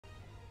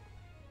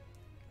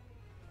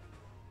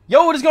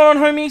Yo, what is going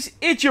on, homies?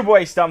 It's your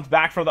boy StumpD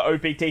back from the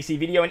OPTC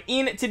video, and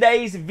in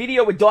today's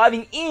video, we're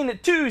diving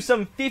into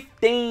some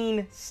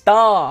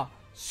 15-star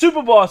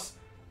Super Boss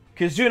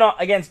Kizuna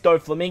against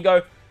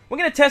Doflamingo. We're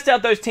going to test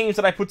out those teams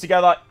that I put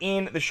together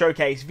in the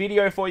showcase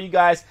video for you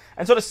guys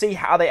and sort of see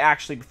how they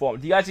actually performed.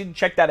 If you guys didn't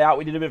check that out,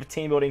 we did a bit of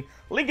team building.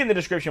 Link in the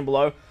description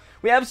below.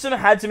 We have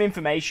had some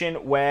information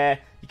where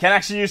you can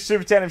actually use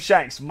Super Tandem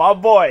Shanks. My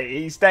boy,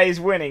 he stays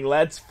winning.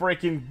 Let's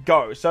freaking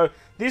go. So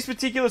this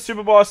particular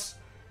Super Boss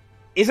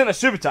isn't a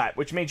super type,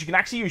 which means you can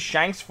actually use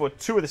Shanks for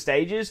 2 of the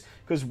stages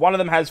because one of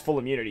them has full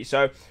immunity.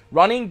 So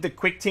running the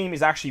quick team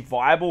is actually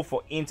viable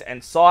for Int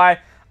and Psy.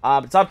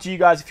 It's up to you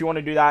guys if you want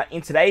to do that.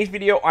 In today's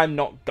video, I'm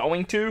not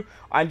going to.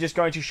 I'm just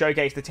going to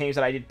showcase the teams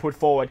that I did put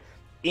forward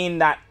in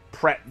that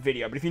prep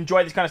video. But if you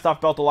enjoyed this kind of stuff,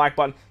 belt the like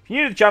button. If you're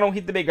new to the channel,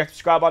 hit the big red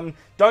subscribe button.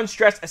 Don't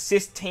stress,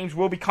 assist teams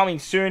will be coming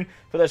soon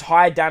for those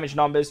higher damage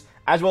numbers,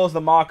 as well as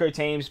the Marco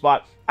teams.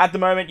 But at the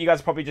moment, you guys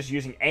are probably just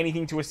using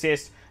anything to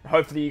assist.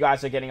 Hopefully, you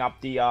guys are getting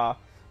up the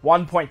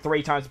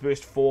 1.3 times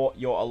boost for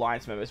your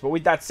Alliance members. But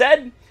with that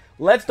said,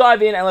 let's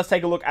dive in and let's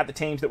take a look at the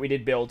teams that we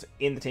did build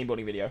in the team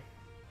building video.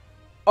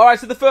 Alright,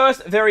 so the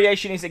first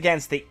variation is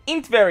against the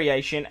Int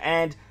variation,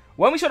 and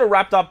when we sort of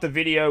wrapped up the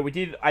video,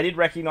 I did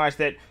recognize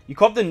that you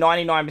caught the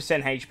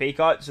 99% HP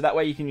cut, so that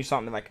way you can use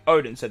something like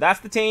Odin. So that's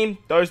the team,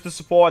 those are the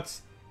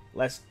supports.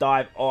 Let's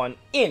dive on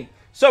in.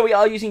 So we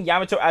are using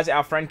Yamato as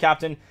our friend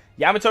captain.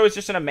 Yamato is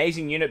just an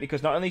amazing unit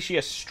because not only is she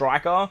a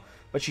striker,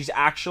 but she's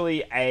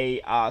actually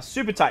a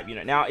super type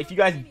unit. Now, if you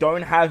guys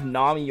don't have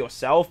Nami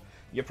yourself,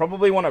 you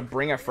probably want to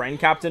bring a friend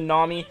captain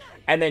Nami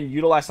and then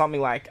utilize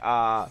something like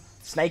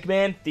Snake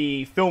Man.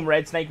 The Film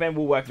Red Snake Man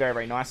will work very,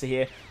 very nicely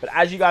here. But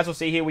as you guys will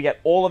see here, we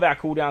get all of our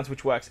cooldowns,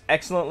 which works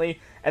excellently.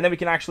 And then we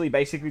can actually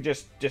basically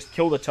just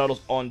kill the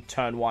turtles on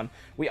turn 1.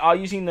 We are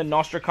using the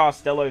Nostra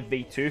Castello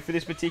V2 for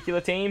this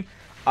particular team.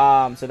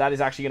 So that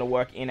is actually going to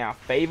work in our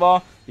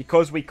favor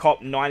because we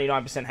cop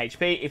 99%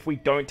 HP if we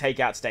don't take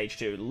out stage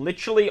 2.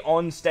 Literally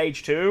on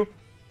stage 2,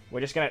 we're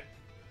just going to...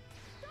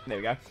 There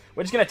we go.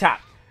 We're just going to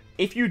tap.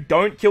 If you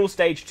don't kill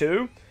stage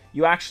 2,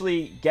 you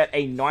actually get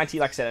a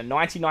 99%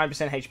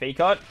 HP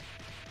cut.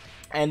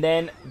 And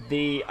then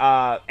the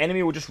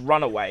enemy will just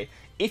run away.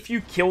 If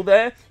you kill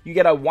there, you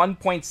get a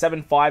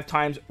 1.75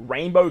 times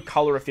rainbow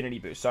color affinity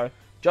boost. So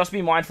just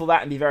be mindful of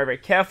that and be very, very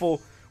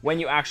careful when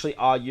you actually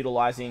are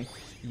utilizing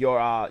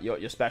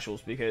your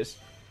specials, because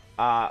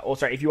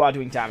also if you are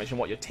doing damage and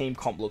what your team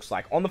comp looks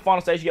like. On the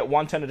final stage, you get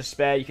 1 turn of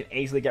despair. You can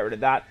easily get rid of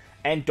that.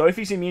 And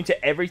Doffy's immune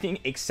to everything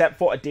except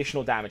for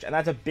additional damage. And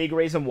that's a big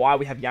reason why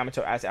we have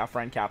Yamato as our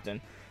friend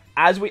captain.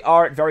 As we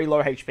are at very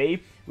low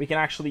HP, we can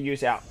actually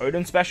use our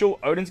Odin special.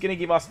 Odin's going to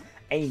give us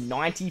a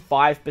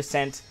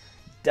 95%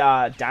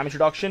 damage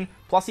reduction.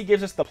 Plus he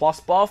gives us the plus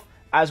buff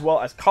as well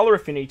as color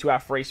affinity to our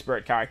free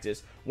spirit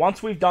characters.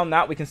 Once we've done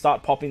that, we can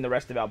start popping the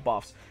rest of our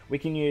buffs. We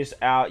can use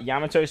our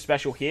Yamato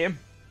special here.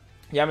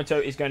 Yamato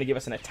is going to give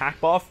us an attack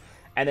buff,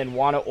 and then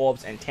Wano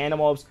orbs and tandem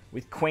orbs.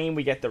 With Queen,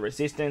 we get the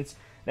resistance.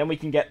 Then we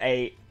can get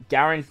a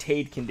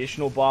guaranteed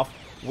conditional buff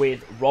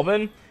with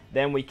Robin.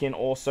 Then we can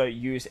also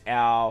use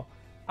our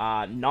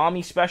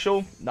Nami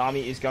special.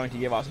 Nami is going to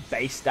give us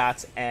base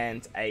stats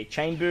and a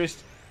chain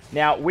boost.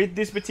 Now, with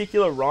this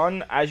particular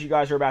run, as you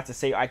guys are about to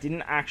see, I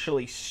didn't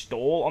actually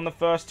stall on the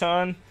first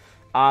turn.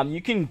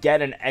 You can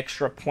get an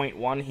extra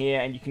 0.1 here,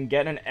 and you can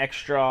get an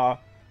extra...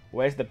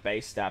 Where's the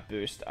base stat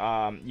boost?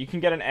 You can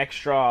get an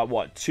extra,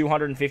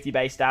 250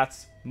 base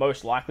stats,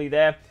 most likely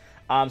there.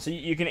 So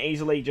you can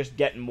easily just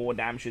get more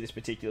damage to this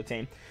particular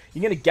team.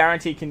 You get a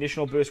guaranteed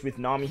conditional boost with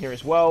Nami here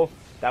as well.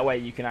 That way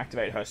you can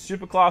activate her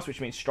super class, which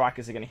means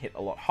strikers are going to hit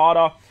a lot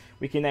harder.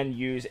 We can then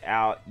use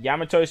our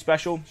Yamato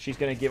special. She's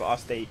going to give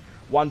us the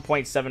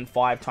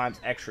 1.75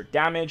 times extra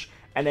damage,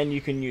 and then you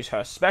can use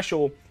her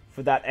special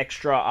for that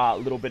extra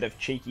little bit of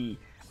cheeky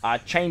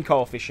chain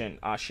coefficient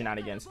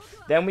shenanigans.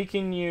 Then we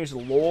can use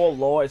Law.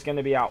 Law is going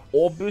to be our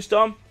orb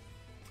booster,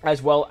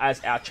 as well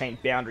as our chain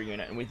boundary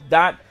unit. And with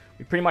that,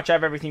 we pretty much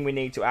have everything we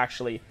need to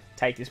actually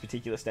take this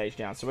particular stage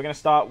down. So we're going to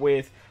start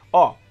with...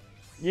 Oh,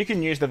 you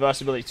can use the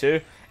versatility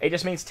too. It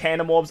just means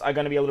tandem orbs are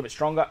going to be a little bit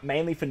stronger,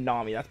 mainly for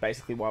Nami. That's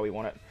basically why we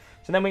want it.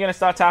 So then we're going to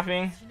start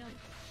tapping.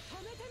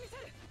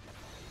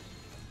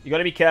 You got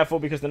to be careful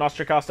because the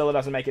Nostra Castello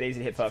doesn't make it easy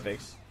to hit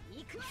perfects.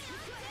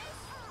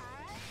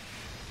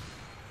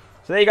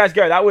 So there you guys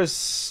go. That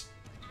was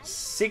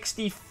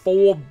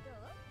 64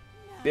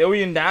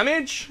 billion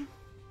damage.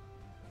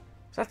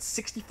 Is that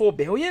 64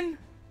 billion?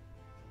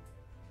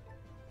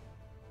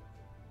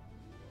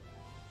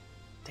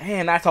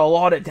 Damn, that's a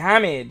lot of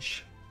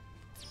damage.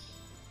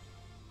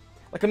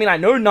 Like, I mean, I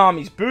know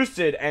Nami's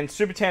boosted and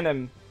Super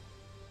Tandem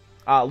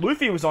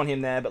Luffy was on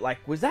him there, but like,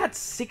 was that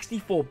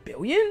 64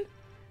 billion?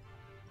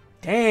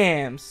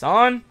 Damn,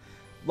 son.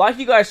 Like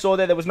you guys saw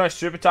there was no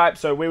super type,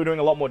 so we were doing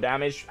a lot more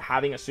damage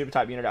having a super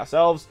type unit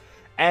ourselves.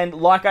 And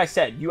like I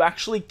said, you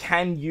actually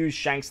can use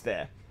Shanks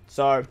there.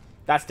 So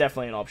that's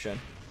definitely an option.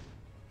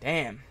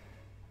 Damn.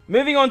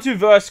 Moving on to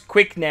verse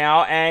Quick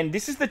now, and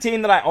this is the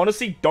team that I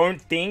honestly don't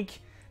think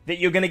that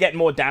you're going to get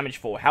more damage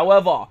for.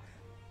 However,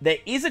 there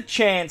is a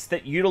chance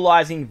that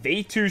utilizing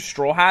V2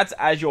 Straw Hats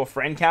as your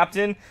friend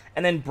captain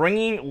and then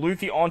bringing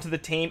Luffy onto the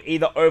team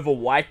either over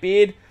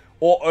Whitebeard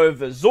or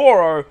over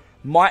Zoro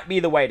might be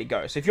the way to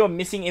go. So if you're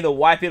missing either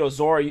Whitebeard or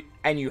Zoro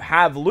and you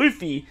have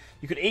Luffy,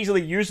 you could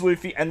easily use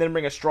Luffy and then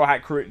bring a Straw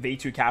Hat Crew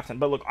V2 captain.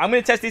 But look, I'm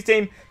going to test this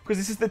team because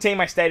this is the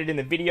team I stated in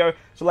the video.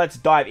 So let's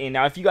dive in.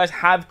 Now, if you guys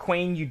have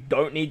Queen, you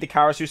don't need the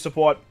Karasu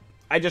support.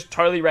 I just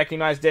totally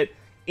recognized it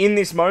in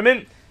this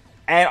moment.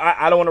 And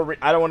I don't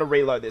want to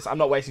reload this. I'm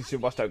not wasting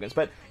Super Boss tokens.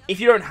 But if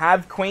you don't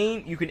have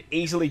Queen, you can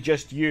easily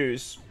just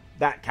use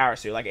that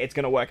Karasu. Like, it's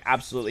going to work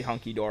absolutely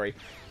hunky-dory.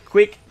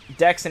 Quick,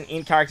 Dex and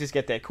Int characters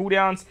get their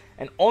cooldowns.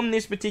 And on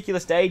this particular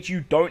stage,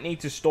 you don't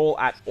need to stall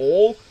at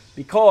all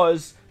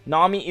because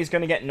Nami is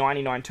going to get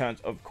 99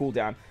 turns of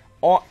cooldown.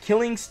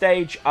 Killing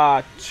stage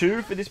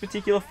 2 for this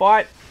particular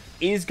fight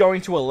is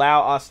going to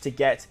allow us to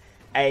get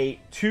a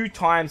 2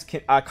 times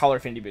color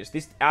affinity boost.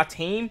 Our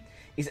team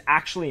is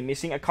actually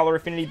missing a color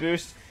affinity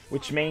boost,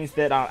 which means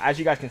that, as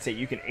you guys can see,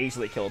 you can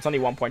easily kill. It's only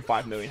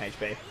 1.5 million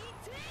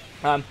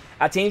HP.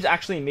 Our team's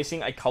actually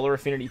missing a color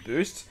affinity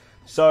boost,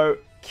 so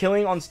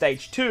killing on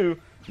stage 2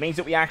 means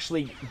that we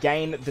actually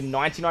gain the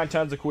 99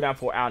 turns of cooldown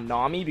for our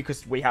Nami,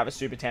 because we have a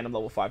Super Tandem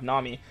level 5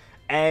 Nami,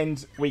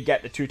 and we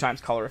get the 2 times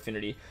color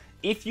affinity.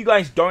 If you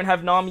guys don't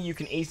have Nami, you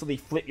can easily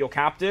flip your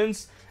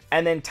captains,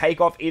 and then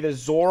take off either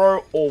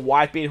Zoro or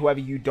Whitebeard, whoever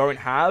you don't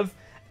have,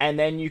 and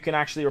then you can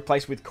actually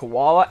replace with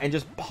Koala and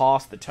just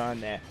pass the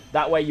turn there.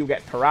 That way you'll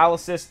get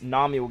Paralysis,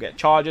 Nami will get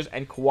Charges,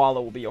 and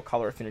Koala will be your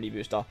color affinity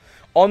booster.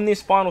 On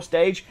this final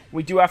stage,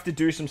 we do have to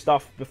do some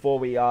stuff before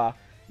we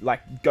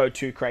go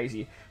too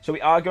crazy. So we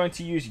are going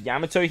to use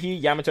Yamato here.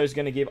 Yamato is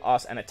going to give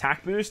us an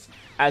attack boost,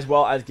 as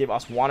well as give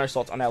us 1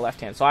 slots on our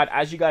left-hand side.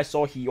 As you guys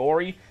saw,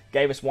 Hiyori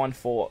gave us 1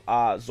 for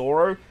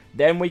Zoro.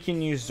 Then we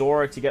can use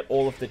Zoro to get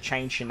all of the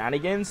chain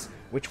shenanigans,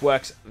 which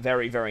works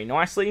very, very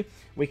nicely.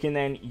 We can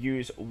then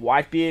use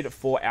Whitebeard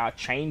for our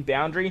chain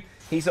boundary.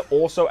 He's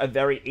also a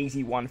very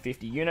easy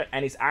 150 unit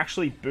and is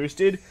actually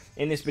boosted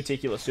in this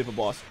particular super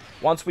boss.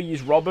 Once we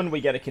use Robin,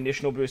 we get a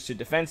conditional boost to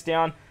defense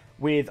down.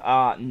 With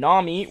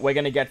Nami, we're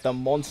going to get the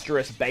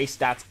monstrous base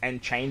stats and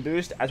chain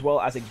boost, as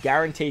well as a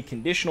guaranteed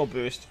conditional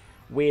boost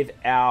with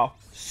our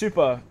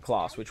super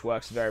class, which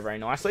works very, very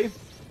nicely.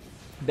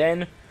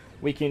 Then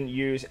we can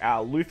use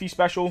our Luffy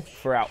special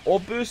for our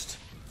orb boost,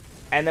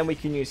 and then we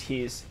can use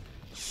his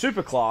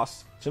super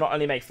class to not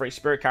only make free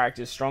spirit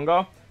characters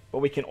stronger, but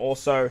we can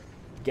also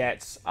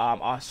get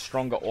a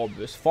stronger orb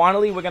boost.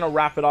 Finally, we're going to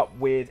wrap it up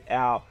with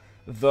our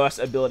verse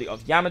ability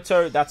of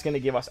Yamato. That's going to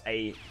give us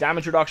a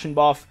damage reduction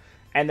buff,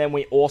 and then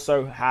we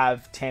also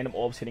have tandem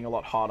orbs hitting a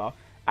lot harder.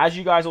 As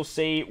you guys will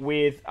see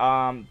with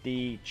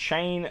the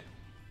chain,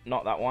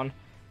 not that one,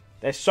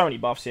 there's so many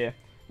buffs here.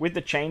 With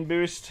the chain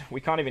boost,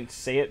 we can't even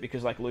see it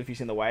because like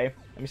Luffy's in the way.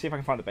 Let me see if I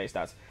can find the base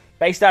stats.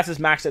 Base stats is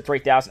maxed at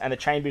 3,000 and the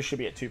chain boost should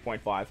be at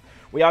 2.5.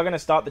 We are going to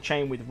start the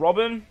chain with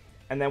Robin,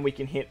 and then we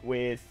can hit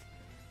with,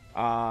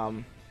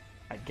 I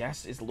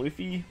guess, is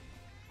Luffy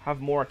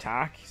have more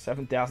attack?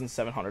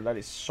 7,700. That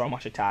is so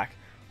much attack.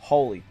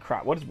 Holy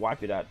crap. What is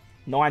Whitebeard at?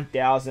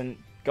 9,000.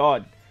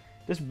 God.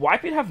 Does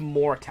Whitebeard have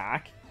more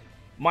attack?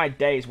 My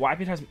days.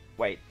 Whitebeard has...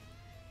 Wait.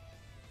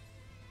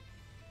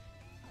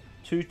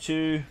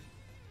 2-2...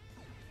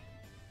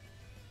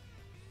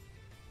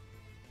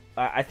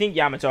 I think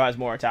Yamato has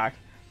more attack.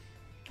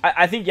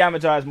 I think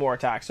Yamato has more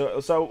attack. So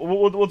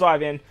we'll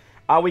dive in.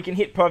 We can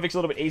hit perfects a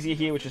little bit easier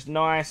here, which is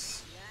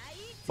nice.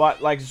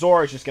 But like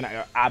Zoro is just gonna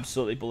go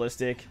absolutely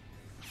ballistic.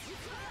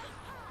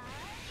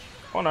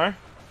 Oh no.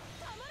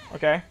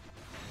 Okay.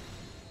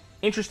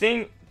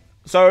 Interesting.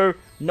 So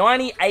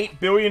 98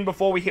 billion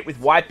before we hit with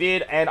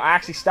Whitebeard, and I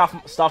actually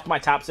stuffed my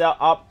taps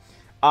up.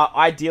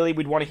 Ideally,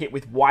 we'd want to hit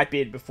with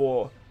Whitebeard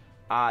before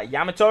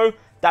Yamato.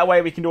 That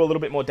way we can do a little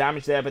bit more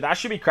damage there, but that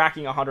should be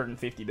cracking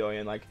 150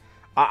 billion. Like,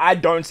 I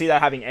don't see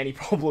that having any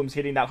problems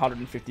hitting that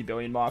 150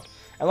 billion mark.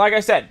 And like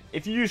I said,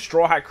 if you use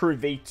Straw Hat Crew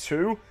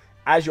V2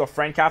 as your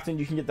friend captain,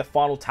 you can get the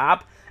final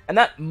tap. And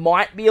that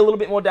might be a little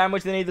bit more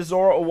damage than either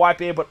Zoro or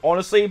Whitebeard, but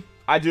honestly,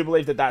 I do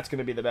believe that that's going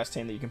to be the best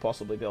team that you can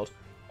possibly build.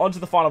 On to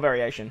the final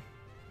variation.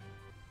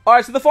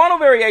 Alright, so the final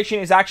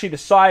variation is actually the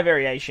Sai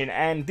variation,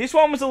 and this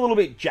one was a little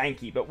bit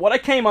janky, but what I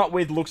came up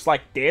with looks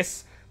like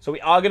this. So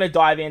we are going to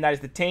dive in. That is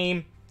the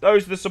team.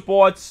 Those are the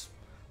supports.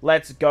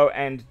 Let's go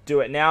and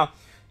do it now.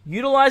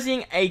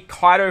 Utilizing a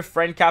Kaido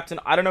friend captain,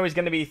 I don't know, is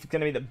going to be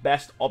the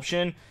best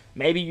option.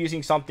 Maybe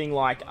using something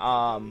like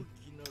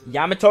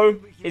Yamato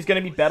is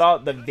going to be better.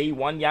 The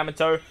V1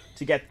 Yamato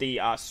to get the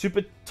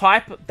super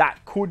type.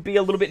 That could be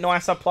a little bit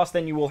nicer. Plus,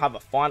 then you will have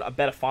a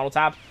better final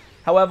tap.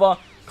 However,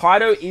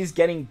 Kaido is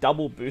getting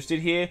double boosted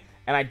here,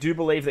 and I do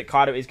believe that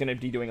Kaido is going to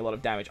be doing a lot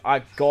of damage.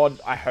 God,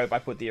 I hope I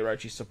put the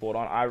Orochi support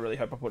on. I really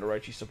hope I put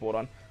Orochi support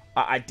on.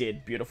 I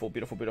did. Beautiful,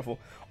 beautiful, beautiful.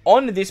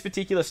 On this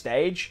particular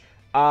stage,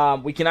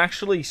 we can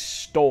actually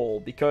stall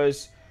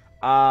because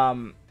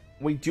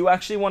we do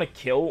actually want to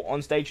kill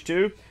on stage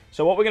 2.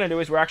 So what we're going to do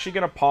is we're actually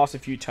going to pass a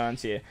few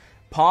turns here.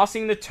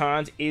 Passing the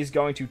turns is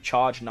going to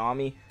charge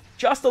Nami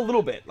just a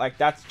little bit. Like,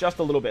 that's just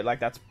a little bit. Like,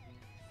 that's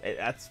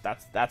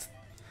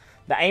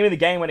the aim of the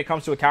game when it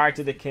comes to a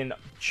character that can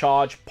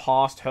charge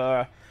past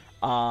her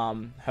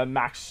her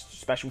max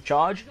special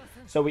charge.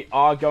 So we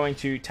are going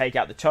to take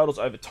out the turtles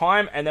over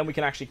time, and then we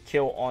can actually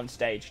kill on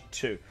stage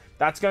 2.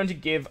 That's going to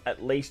give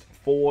at least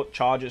 4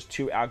 charges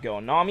to our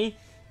girl Nami,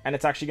 and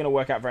it's actually going to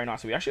work out very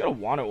nicely. We actually got a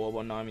Wano Orb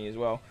on Nami as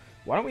well.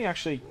 Why don't we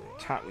actually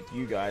tap with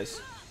you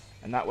guys,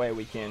 and that way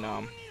we can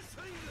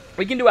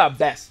do our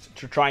best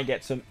to try and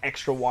get some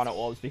extra Wano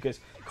Orbs,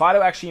 because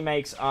Kaido actually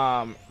makes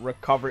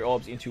recovery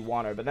orbs into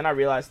Wano, but then I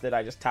realized that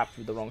I just tapped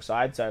with the wrong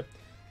side, so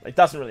it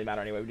doesn't really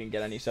matter anyway. We didn't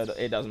get any, so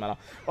it doesn't matter.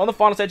 On the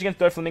final stage against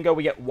Doflamingo,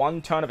 we get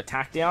 1 turn of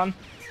attack down,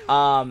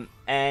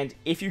 and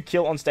if you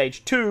kill on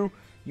stage 2,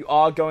 you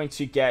are going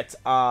to get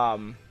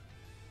the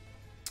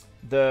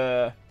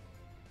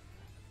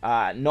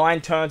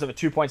 9 turns of a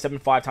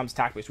 2.75 times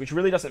attack boost, which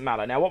really doesn't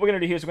matter. Now, what we're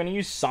going to do here is we're going to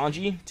use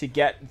Sanji to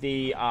get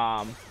the,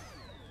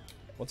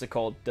 what's it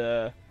called?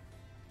 The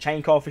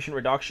chain coefficient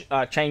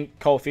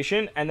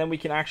reduction, and then we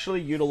can actually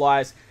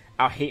utilize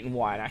our Heat and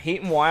Wire. Now,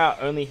 Heat and Wire are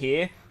only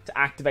here to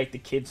activate the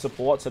kid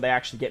support, so they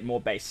actually get more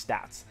base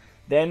stats.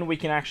 Then we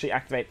can actually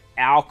activate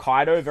our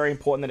Kaido. Very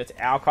important that it's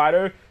our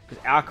Kaido,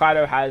 because our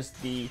Kaido has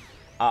the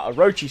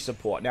Orochi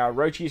support. Now,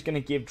 Orochi is going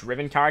to give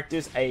driven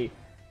characters a...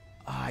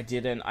 Oh, I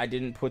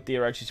didn't put the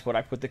Orochi support.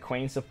 I put the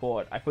Queen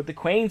support.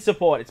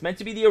 It's meant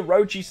to be the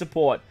Orochi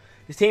support.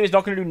 This team is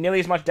not going to do nearly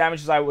as much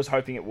damage as I was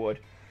hoping it would.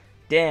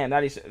 Damn,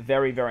 that is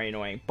very, very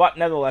annoying. But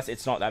nevertheless,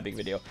 it's not that big of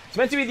a deal. It's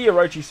meant to be the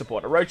Orochi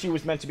support. Orochi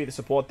was meant to be the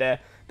support there.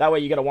 That way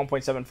you get a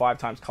 1.75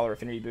 times color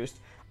affinity boost.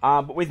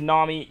 But with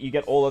Nami, you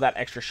get all of that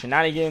extra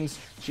shenanigans.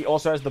 She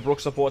also has the Brook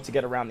support to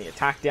get around the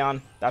attack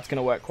down. That's going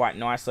to work quite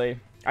nicely.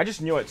 I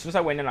just knew it. As soon as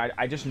I went in,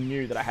 I just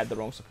knew that I had the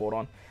wrong support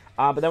on.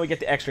 But then we get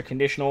the extra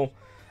conditional.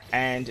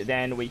 And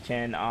then we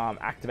can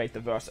activate the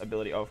verse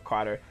ability of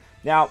Kaido.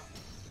 Now,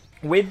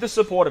 with the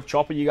support of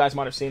Chopper, you guys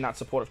might have seen that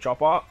support of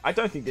Chopper. I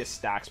don't think this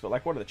stacks, but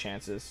like, what are the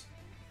chances?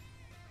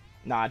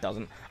 Nah, it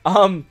doesn't.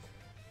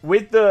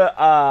 With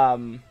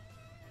the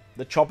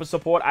Chopper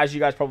support, as you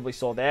guys probably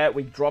saw there,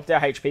 we dropped our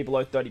HP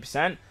below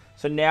 30%.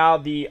 So now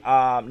the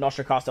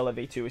Nostra Castello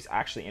V2 is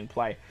actually in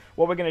play.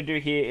 What we're going to do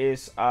here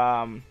is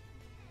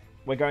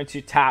we're going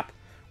to tap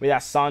with our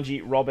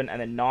Sanji, Robin,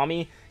 and then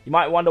Nami. You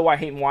might wonder why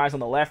Heat and Wire is on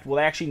the left. Well,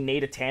 they actually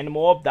need a Tandem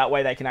Orb. That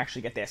way they can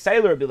actually get their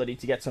Sailor ability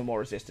to get some more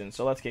resistance.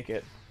 So let's kick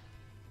it.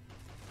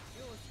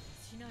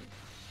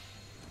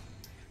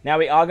 Now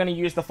we are going to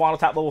use the final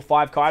tap level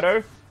 5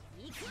 Kaido.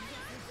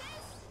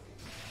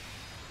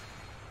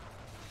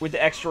 With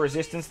the extra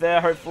resistance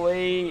there,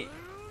 hopefully.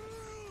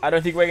 I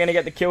don't think we're going to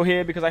get the kill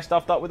here because I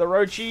stuffed up with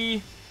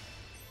Orochi.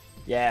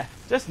 Yeah,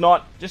 just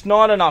not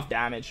enough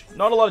damage.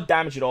 Not a lot of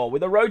damage at all.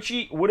 With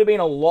Orochi, it would have been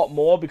a lot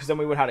more because then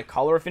we would have had a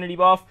color affinity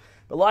buff.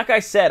 But like I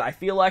said, I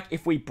feel like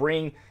if we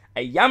bring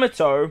a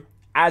Yamato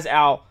as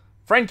our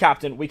friend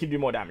captain, we can do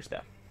more damage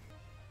there.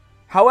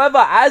 However,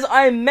 as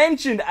I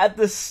mentioned at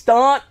the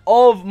start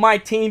of my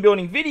team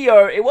building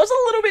video, it was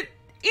a little bit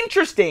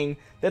interesting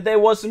that there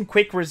was some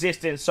quick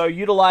resistance. So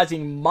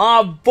utilizing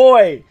my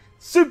boy,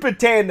 Super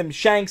Tandem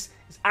Shanks,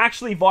 is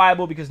actually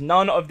viable because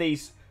none of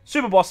these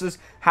super bosses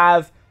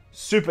have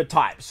super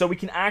type. So we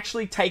can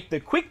actually take the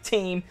quick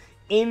team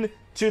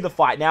into the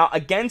fight. Now,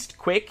 against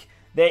quick,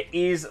 there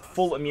is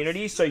full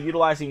immunity, so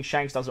utilizing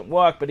Shanks doesn't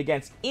work, but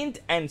against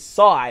Int and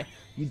Sai,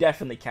 you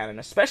definitely can.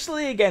 And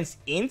especially against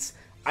Int,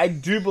 I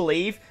do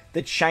believe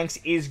that Shanks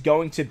is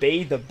going to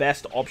be the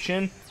best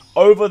option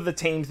over the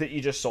teams that you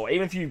just saw.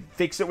 Even if you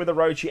fix it with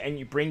Orochi and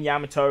you bring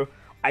Yamato,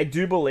 I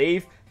do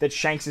believe that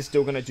Shanks is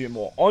still going to do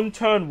more. On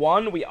turn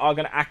 1, we are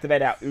going to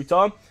activate our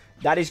Uta.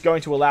 That is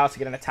going to allow us to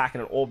get an attack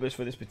and an orb boost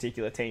for this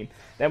particular team.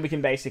 Then we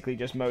can basically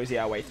just mosey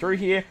our way through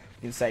here.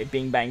 We can say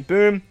bing, bang,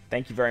 boom.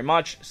 Thank you very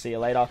much. See you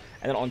later.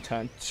 And then on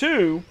turn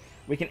 2,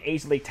 we can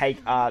easily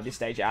take this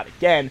stage out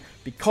again.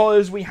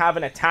 Because we have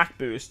an attack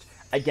boost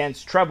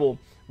against Treble,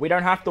 we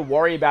don't have to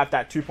worry about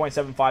that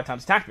 2.75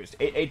 times attack boost.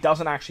 It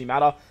doesn't actually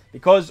matter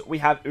because we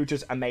have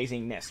Uta's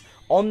amazingness.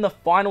 On the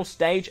final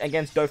stage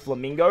against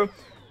Doflamingo,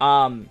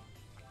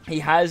 he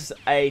has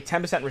a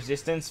 10%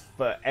 resistance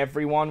for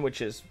everyone,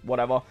 which is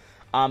whatever.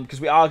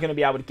 Because we are going to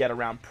be able to get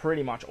around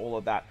pretty much all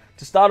of that.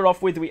 To start it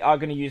off with, we are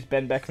going to use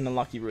Ben Beckman and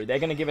Lucky Roo. They're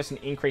going to give us an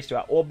increase to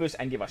our Orb Boost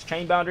and give us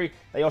Chain Boundary.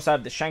 They also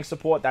have the Shank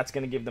support. That's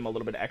going to give them a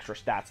little bit of extra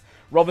stats.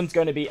 Robin's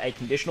going to be a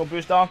conditional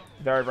booster.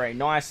 Very, very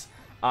nice.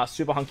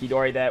 Super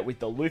hunky-dory there with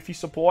the Luffy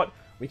support.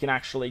 We can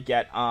actually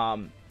get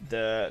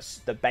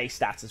the base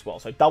stats as well.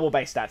 So double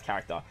base stats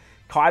character.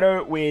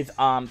 Kaido with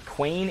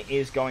Queen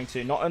is going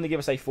to not only give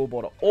us a full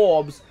board of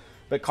orbs,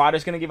 but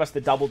Kaido's going to give us the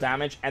double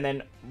damage and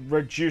then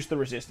reduce the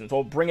resistance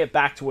or bring it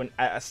back to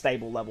a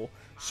stable level.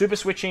 Super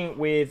switching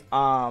with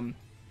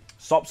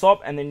Sop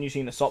Sop and then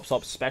using the Sop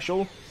Sop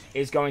special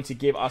is going to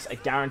give us a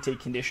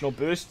guaranteed conditional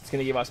boost. It's going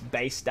to give us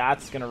base stats.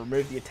 It's going to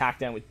remove the attack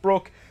down with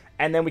Brook.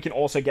 And then we can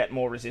also get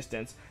more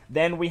resistance.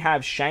 Then we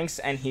have Shanks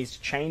and his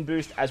chain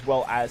boost as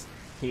well as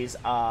his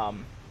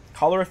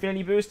color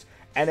affinity boost.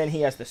 And then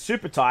he has the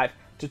super type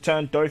to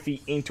turn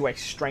DOFFY into a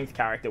strength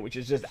character, which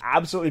is just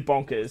absolutely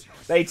bonkers.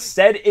 They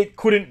said it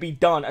couldn't be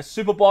done. A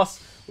super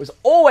boss was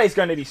always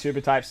going to be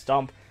super type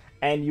Stump,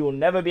 and you will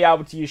never be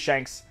able to use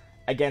Shanks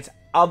against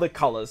other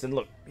colors. And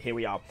look, here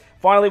we are.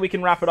 Finally, we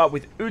can wrap it up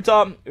with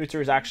Uta. Uta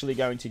is actually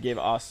going to give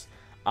us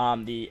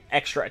the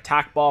extra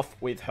attack buff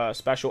with her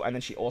special, and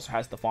then she also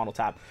has the final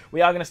tap.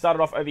 We are going to start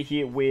it off over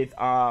here with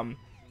Kaido,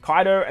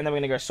 and then we're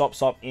going to go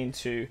Sop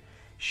into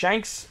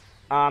Shanks.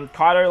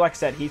 Kaido, like I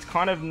said, he's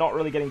kind of not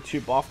really getting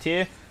too buffed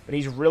here, but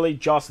he's really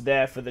just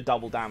there for the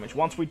double damage.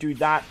 Once we do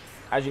that,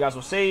 as you guys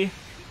will see,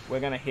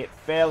 we're going to hit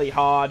fairly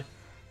hard.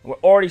 We're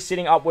already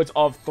sitting upwards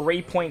of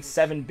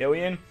 3.7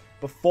 billion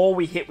before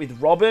we hit with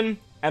Robin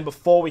and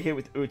before we hit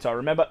with Uta.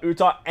 Remember,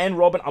 Uta and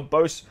Robin are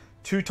both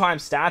 2x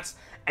stats,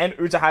 and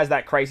Uta has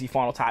that crazy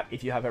final tap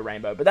if you have her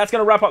rainbow. But that's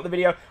going to wrap up the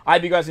video. I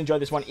hope you guys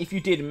enjoyed this one. If you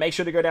did, make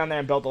sure to go down there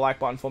and belt the like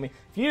button for me.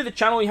 If you're new to the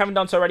channel and you haven't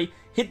done so already,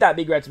 hit that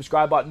big red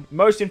subscribe button.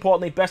 Most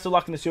importantly, best of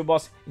luck in the Super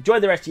Boss. Enjoy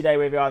the rest of your day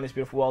wherever you are in this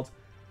beautiful world.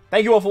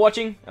 Thank you all for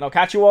watching, and I'll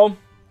catch you all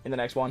in the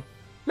next one.